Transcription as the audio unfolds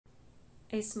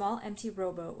A small empty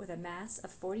rowboat with a mass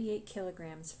of 48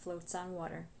 kilograms floats on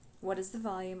water. What is the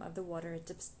volume of the water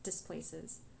it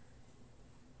displaces?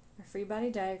 Our free body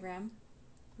diagram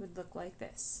would look like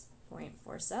this. Buoyant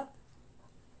force up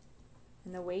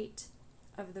and the weight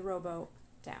of the rowboat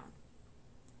down.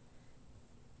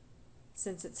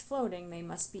 Since it's floating, they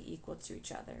must be equal to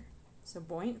each other. So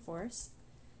buoyant force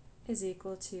is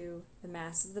equal to the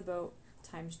mass of the boat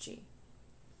times g.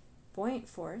 Buoyant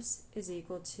force is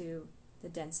equal to the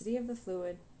density of the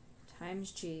fluid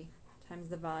times g times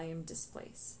the volume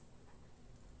displaced.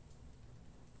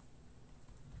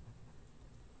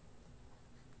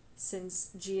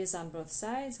 Since g is on both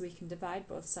sides, we can divide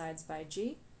both sides by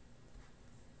g,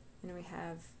 and we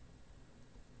have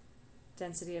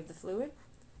density of the fluid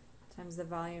times the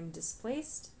volume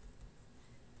displaced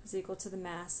is equal to the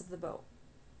mass of the boat.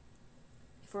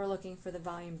 If we're looking for the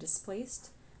volume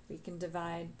displaced, we can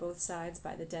divide both sides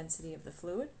by the density of the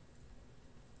fluid.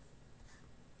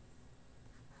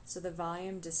 So the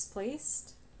volume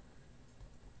displaced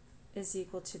is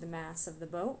equal to the mass of the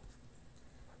boat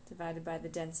divided by the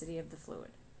density of the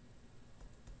fluid.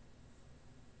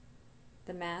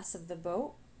 The mass of the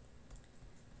boat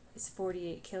is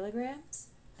 48 kilograms,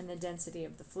 and the density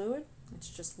of the fluid, it's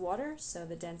just water, so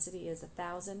the density is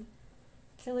 1,000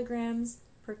 kilograms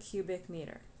per cubic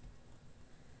meter.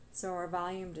 So our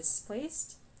volume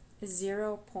displaced is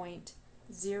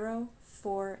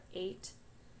 0.048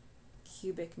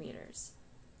 cubic meters.